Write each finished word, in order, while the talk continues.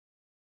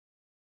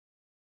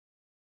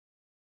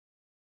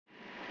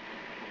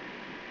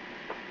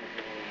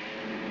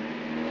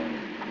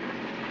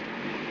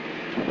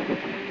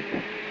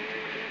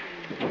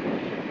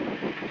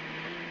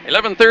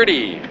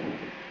11:30.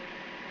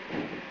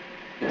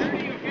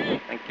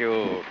 Thank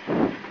you.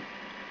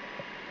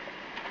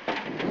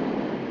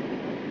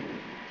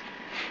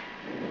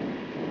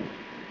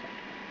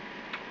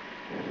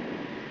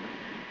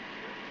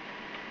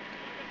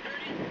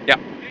 Yeah.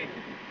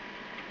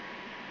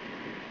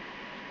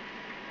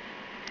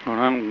 Went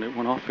on and it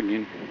went off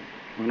again.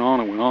 Went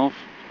on and went off.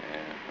 Yeah,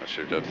 I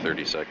should have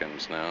 30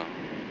 seconds now.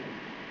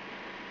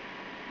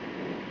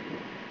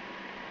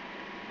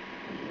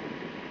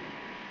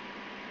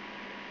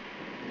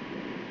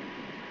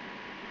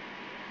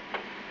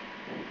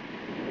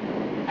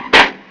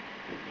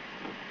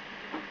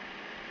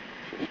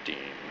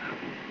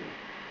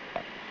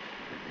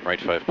 Right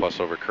 5 plus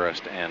over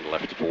crest and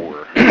left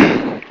 4.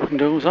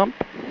 Windows up.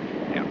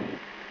 Yeah.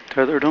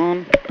 Tethered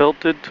on.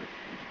 Belted.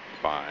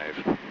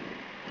 5.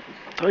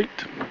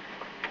 Tight.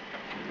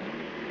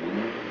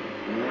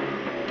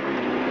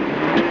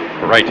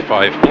 Right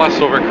 5 plus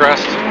over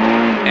crest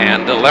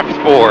and left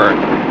 4.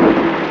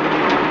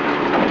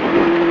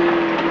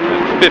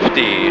 And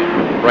 50.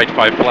 Right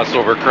 5 plus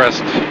over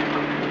crest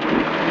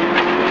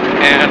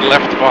and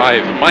left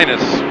 5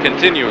 minus.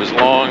 Continues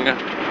long.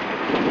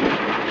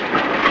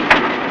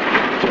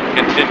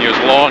 Continues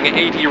long,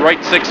 80,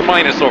 right 6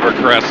 minus over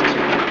crest.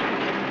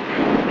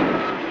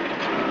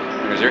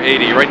 There's your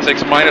 80, right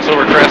 6 minus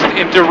over crest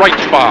into right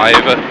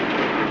 5.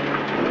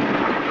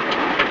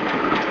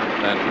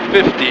 Then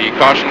 50,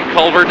 caution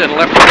culvert and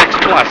left 6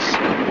 plus.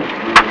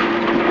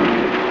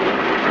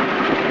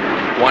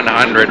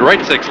 100,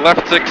 right 6,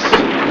 left 6,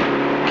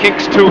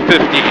 kinks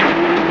 250.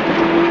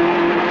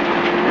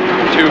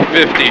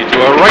 250 to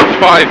a right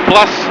 5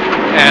 plus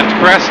and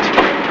crest.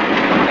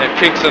 And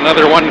kinks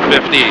another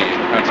 150.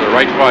 That's a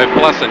right 5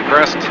 plus and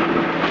crest.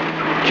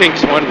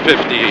 Kinks 150.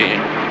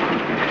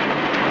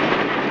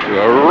 To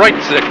a right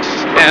 6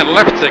 and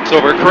left 6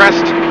 over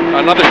crest.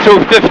 Another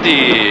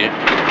 250.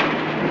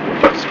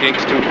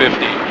 Kinks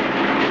 250.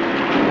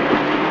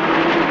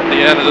 At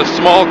the end is a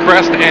small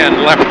crest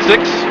and left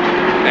 6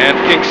 and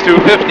kinks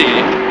 250.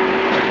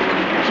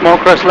 Small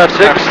crest left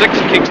 6. Left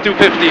 6, kinks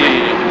 250.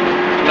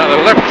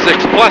 Another left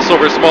 6 plus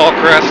over small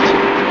crest.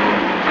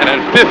 And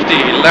then 50,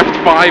 left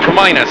 5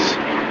 minus.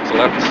 So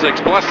left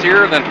 6 plus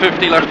here, then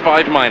 50, left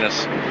 5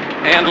 minus.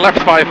 And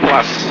left 5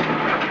 plus.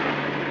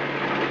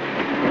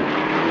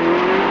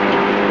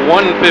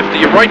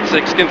 150, right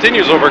 6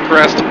 continues over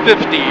crest,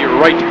 50,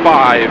 right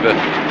 5.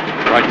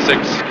 Right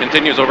 6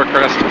 continues over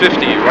crest,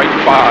 50, right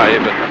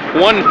 5.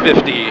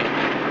 150,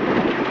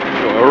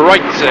 to a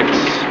right 6.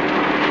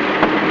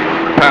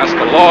 Past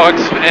the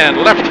logs,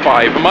 and left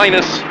 5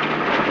 minus.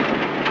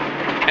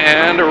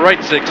 And a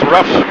right 6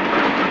 rough.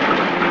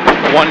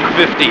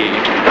 150.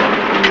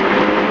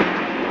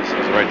 This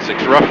is right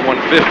 6 rough,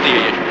 150.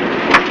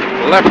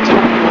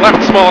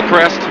 Left small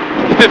crest,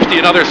 50,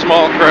 another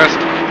small crest,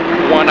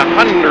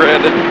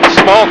 100.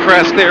 Small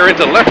crest there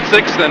into left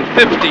 6, then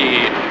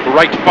 50.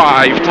 Right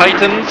 5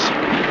 tightens.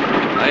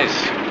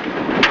 Nice.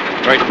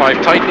 Right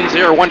 5 tightens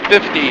here,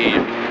 150.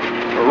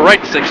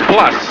 Right 6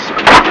 plus.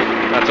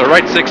 That's a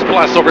right 6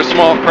 plus over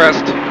small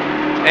crest.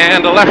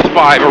 And a left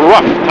 5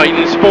 rough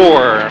tightens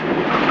 4.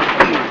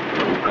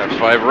 Left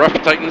 5 rough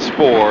tightens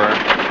 4.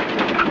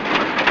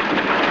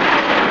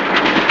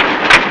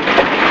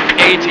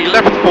 80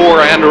 left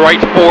 4 and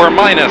right 4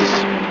 minus.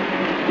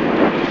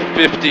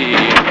 50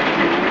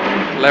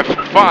 left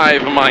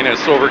 5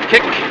 minus over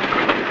kick.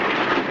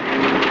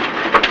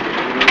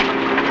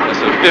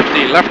 That's a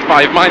 50 left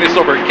 5 minus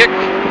over kick.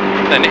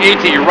 Then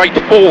 80 right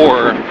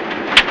 4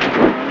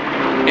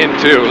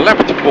 into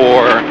left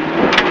 4.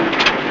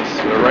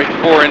 So right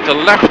 4 into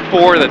left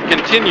 4 that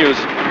continues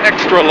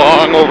extra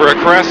long over a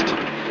crest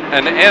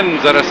and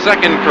ends at a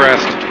second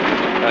crest,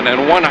 and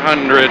then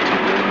 100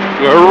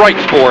 to a right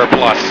 4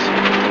 plus.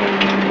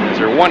 There's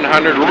your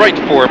 100 right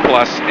 4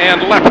 plus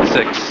and left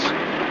 6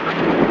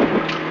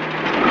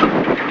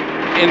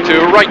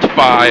 into right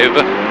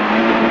 5,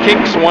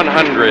 kinks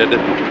 100,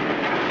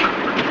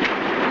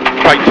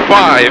 right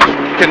 5,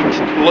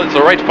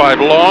 so right 5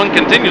 long,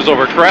 continues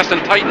over crest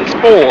and tightens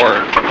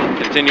 4,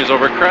 continues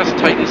over crest,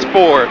 tightens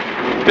 4,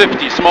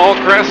 50 small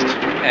crest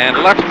and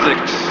left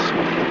 6.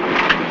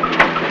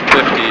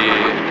 50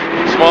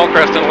 small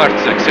crest and left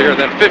 6 here,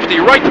 then 50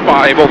 right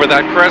 5 over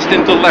that crest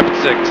into left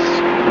 6.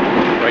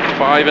 Right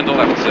 5 into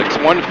left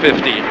 6,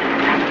 150.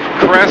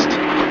 Crest,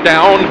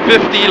 down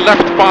 50,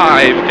 left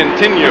 5,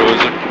 continues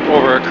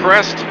over a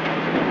crest.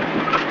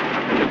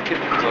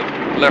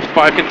 Left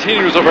 5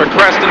 continues over a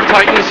crest and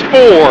tightens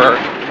 4.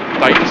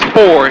 Tightens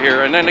 4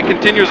 here, and then it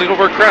continues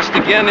over crest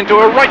again into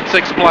a right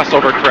 6 plus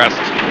over crest.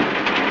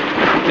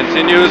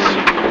 Continues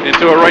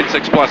into a right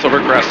 6 plus over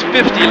crest.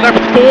 50, left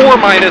 4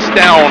 minus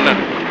down.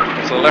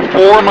 So left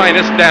 4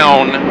 minus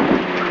down.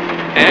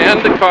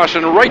 And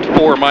caution, right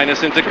 4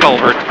 minus into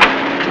culvert.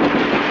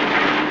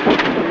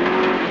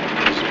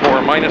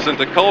 4 minus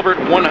into culvert,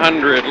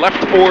 100.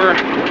 Left 4.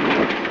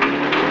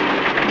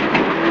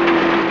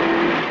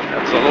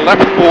 That's a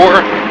left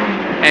 4.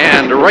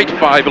 And right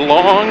 5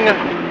 long.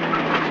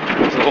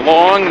 It's a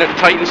long that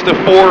tightens to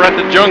 4 at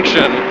the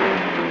junction.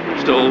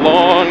 Still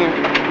long.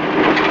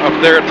 Up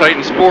there at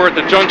tightens 4 at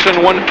the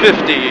junction,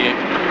 150.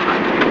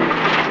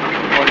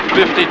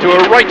 150 to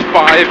a right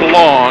 5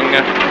 long.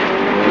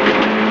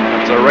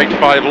 That's a right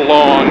 5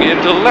 long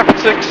into left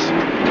 6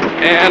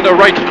 and a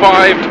right 5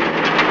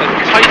 that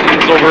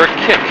tightens over a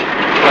kick.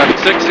 Left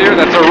 6 here,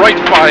 that's a right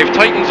 5,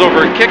 tightens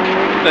over a kick,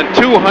 then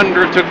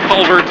 200 to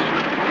culvert.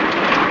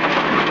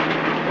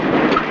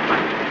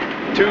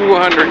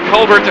 200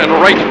 culvert and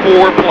right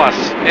 4 plus,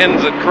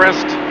 ends at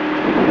crest.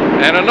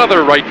 And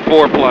another right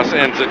 4 plus,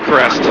 ends at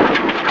crest.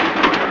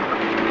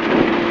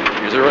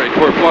 Here's a right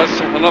 4 plus,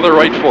 another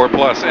right 4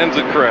 plus, ends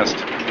at crest.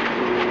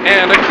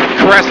 And a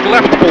crest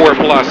left 4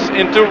 plus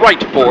into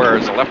right 4.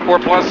 There's a left 4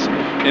 plus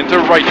into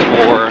right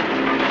 4.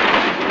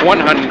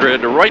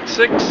 100, right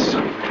 6.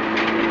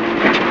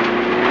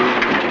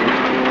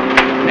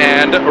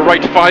 And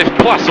right 5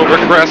 plus over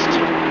crest.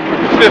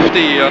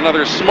 50,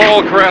 another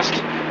small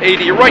crest.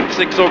 80, right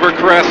 6 over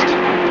crest.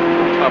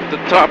 Up the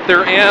top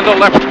there, and a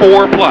left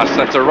 4 plus.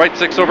 That's a right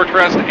 6 over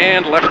crest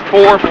and left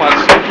 4 plus.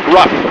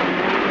 Rough.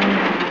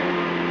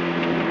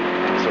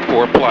 That's a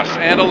 4 plus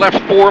and a left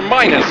 4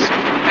 minus.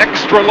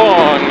 Extra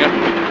long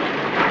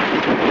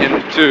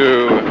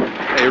into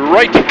a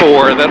right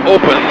 4 that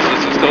opens.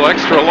 This is still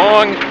extra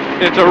long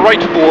into right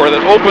 4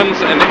 that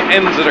opens and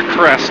ends at a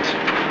crest.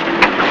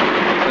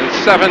 And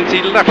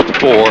 70 left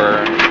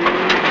 4.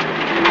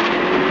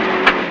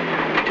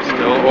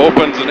 Still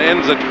opens and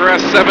ends at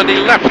crest. 70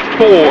 left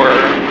 4.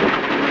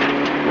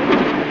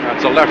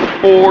 That's a left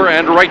 4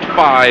 and right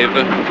 5.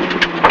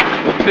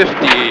 50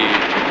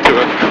 to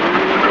a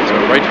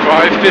right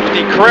 5,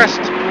 50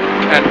 crest.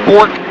 And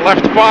fork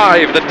left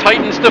 5 that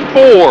tightens to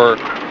 4.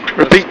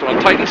 Repeat.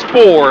 Tightens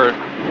 4.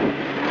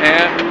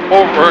 And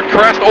over a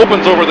crest,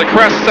 opens over the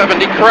crest,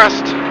 70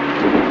 crest.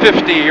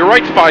 50,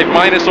 right 5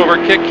 minus over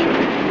kick.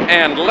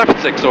 And left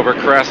 6 over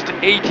crest,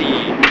 80.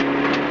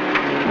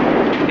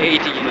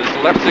 80, this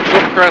left 6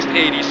 over crest,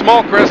 80.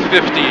 Small crest,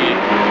 50.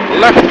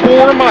 Left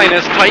 4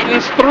 minus,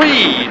 tightens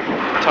 3.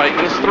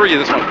 Tightens 3,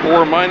 this one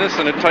 4 minus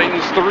and it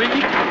tightens 3.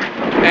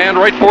 And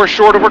right 4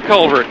 short over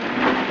culvert.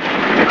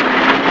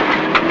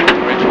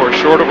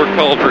 Short over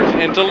culvert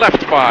into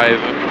left 5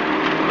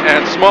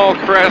 and small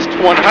crest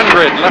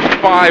 100, left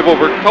 5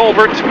 over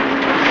culvert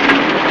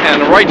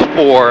and right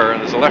 4.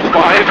 There's a left 5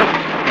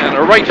 and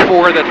a right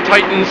 4 that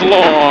tightens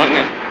long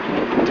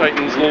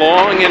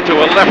into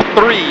a left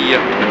 3.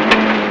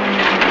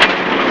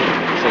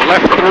 So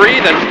left 3,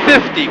 then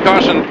 50,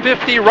 caution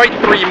 50, right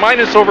 3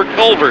 minus over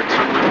culvert.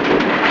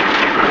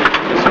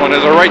 This one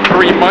is a right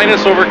 3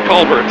 minus over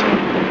culvert.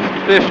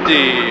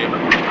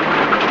 50.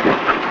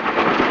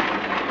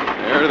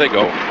 There they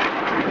go.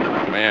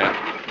 Man.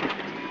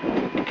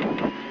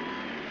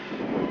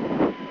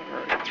 All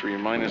right, 3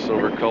 minus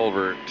over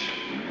culvert.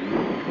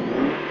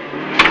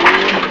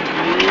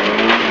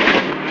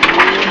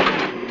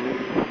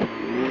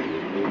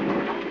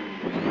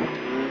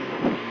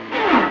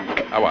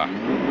 Awa.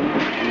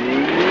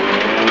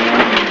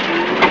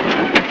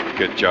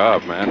 Good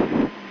job,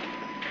 man.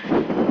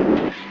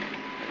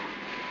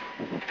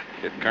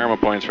 Get karma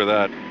points for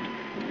that.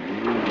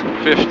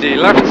 50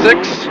 left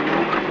 6.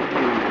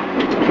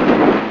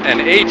 And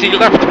 80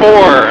 left 4.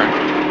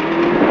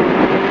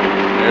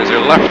 There's your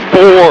left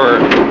 4.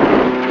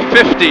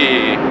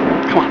 50.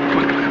 Come on.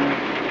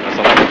 That's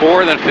a left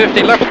 4, then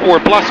 50 left 4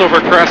 plus over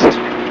crest.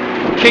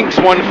 Kinks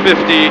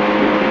 150.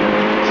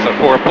 It's a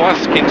 4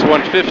 plus, kinks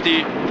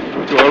 150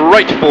 to a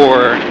right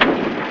 4.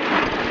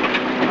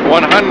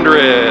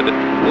 100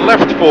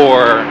 left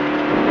 4.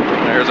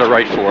 There's a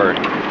right 4.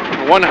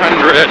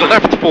 100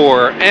 left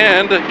 4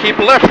 and keep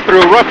left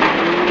through rough.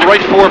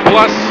 Right 4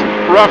 plus.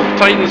 Rough,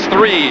 tightens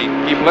 3.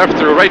 Keep left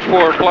through right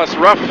 4 plus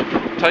rough,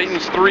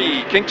 tightens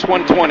 3. Kinks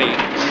 120.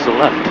 This is the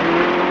left.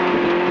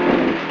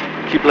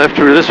 Keep left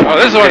through this one. Oh,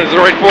 this one is the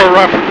right 4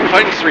 rough,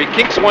 tightens 3.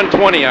 Kinks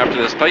 120 after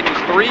this. Tightens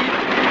 3,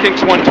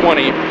 kinks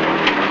 120.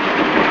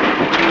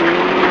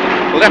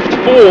 Left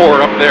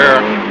 4 up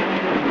there.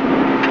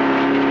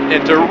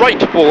 Into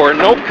right 4,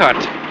 no cut.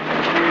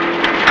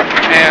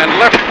 And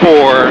left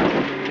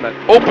 4 that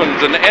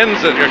opens and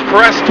ends at a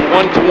crest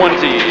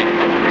 120.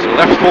 So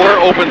left 4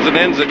 opens and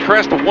ends at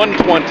crest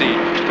 120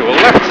 to a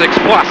left 6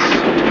 plus.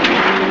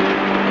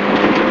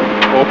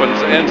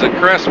 Opens, ends at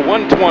crest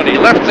 120,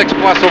 left 6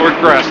 plus over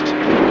crest.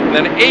 And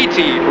then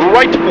 80,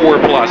 right 4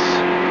 plus.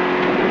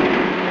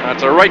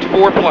 That's a right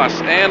 4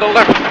 plus and a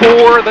left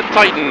 4 that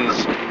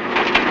tightens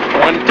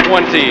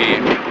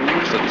 120.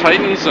 So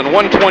tightens and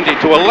 120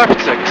 to a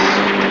left 6.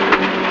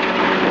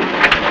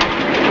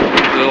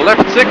 To the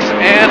left 6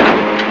 and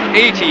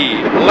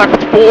 80,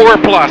 left 4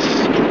 plus.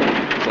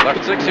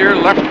 Left 6 here,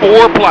 left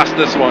 4 plus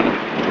this one.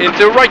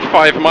 Into right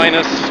 5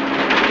 minus.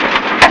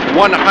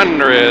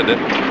 100.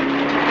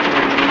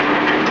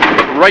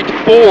 Right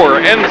 4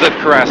 ends at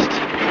crest.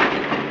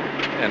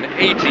 And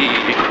 80.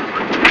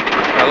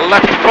 A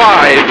left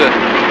 5.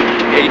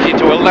 80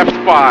 to a left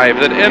 5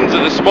 that ends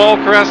at a small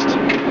crest.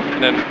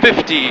 And then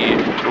 50.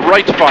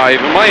 Right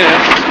 5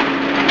 minus.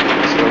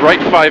 So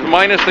right 5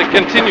 minus that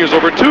continues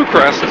over 2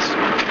 crests.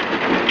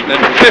 And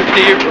then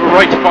 50.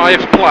 Right 5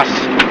 plus.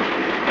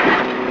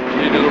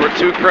 Into over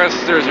 2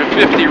 crests, there's your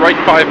 50, right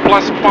 5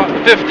 plus,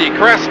 50,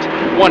 crest,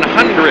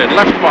 100,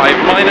 left 5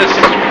 minus,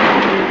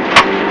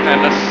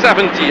 and a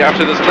 70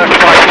 after this left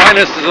 5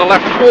 minus is a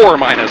left 4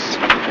 minus.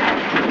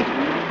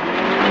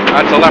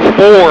 That's a left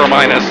 4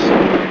 minus,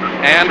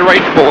 and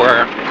right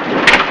 4.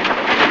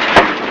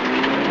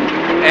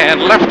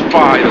 And left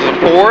 5 is a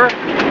 4,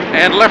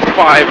 and left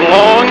 5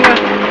 long,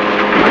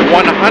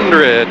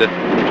 100,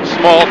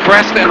 small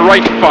crest, and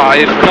right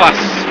 5 plus.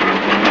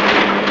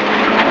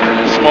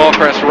 Small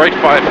crest, right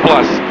 5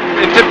 plus.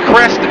 Into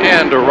crest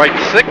and right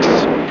 6.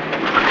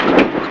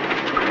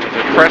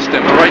 Into crest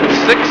and right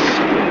 6.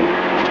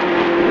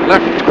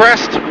 Left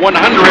crest,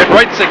 100,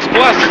 right 6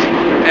 plus.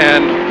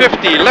 And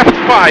 50, left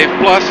 5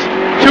 plus.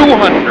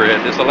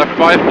 200 is a left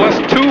 5 plus.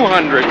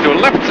 200 to a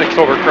left 6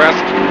 over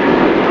crest.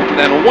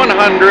 Then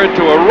 100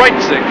 to a right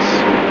 6.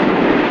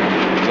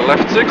 There's a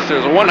left 6,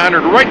 there's a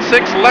 100, right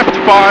 6, left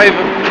 5,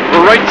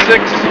 right 6.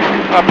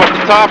 Up at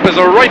the top is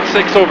a right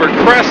 6 over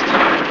crest.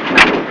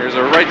 There's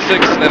a right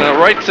 6, then a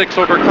right 6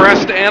 over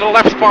crest, and a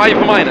left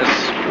 5 minus.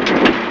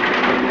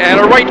 And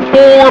a right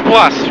 4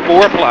 plus,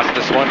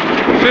 this one.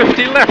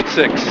 50, left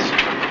 6.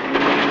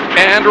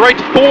 And right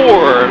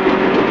 4.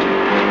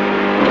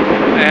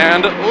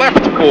 And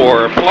left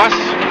 4 plus.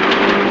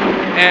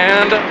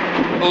 And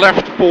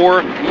left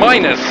 4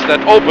 minus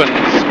that opens.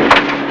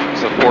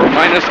 So 4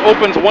 minus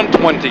opens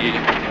 120.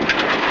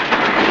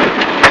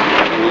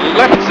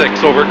 Left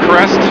 6 over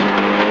crest.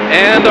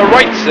 And a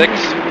right 6.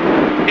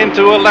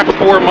 Into a left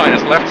 4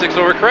 minus, left 6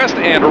 over crest,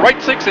 and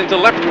right 6 into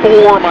left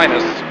 4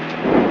 minus.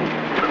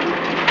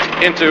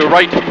 Into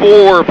right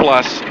 4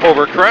 plus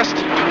over crest,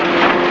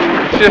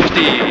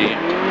 50.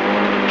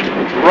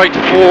 Right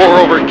 4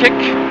 over kick,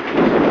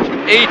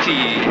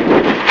 80.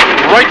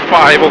 Right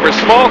 5 over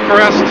small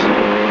crest,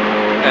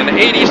 and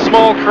 80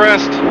 small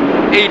crest,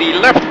 80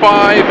 left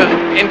 5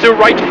 into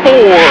right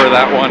 4.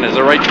 That one is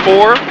a right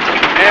 4,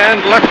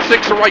 and left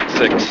 6, right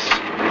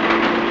 6.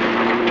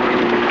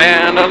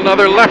 And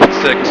another left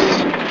 6.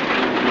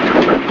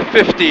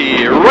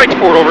 50, right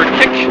 4 over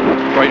kick,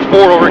 right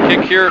 4 over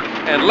kick here,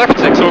 and left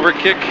 6 over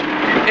kick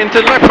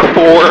into left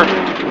 4.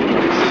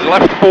 This is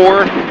left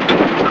 4,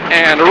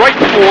 and right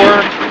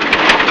 4,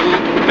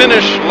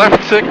 finish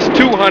left 6,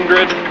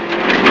 200,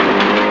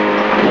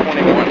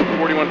 21,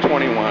 41,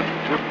 21.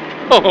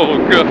 Oh,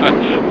 God.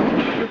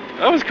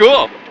 That was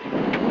cool.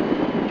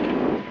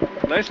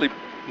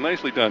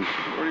 Nicely done.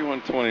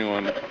 41,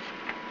 21.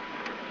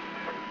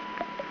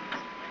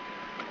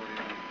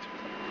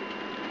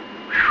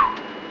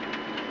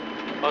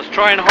 I was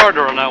trying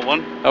harder on that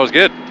one. That was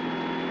good.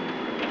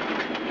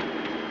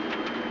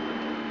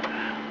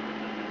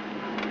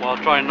 While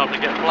trying not to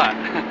get flat.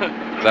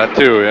 That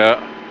too, yeah.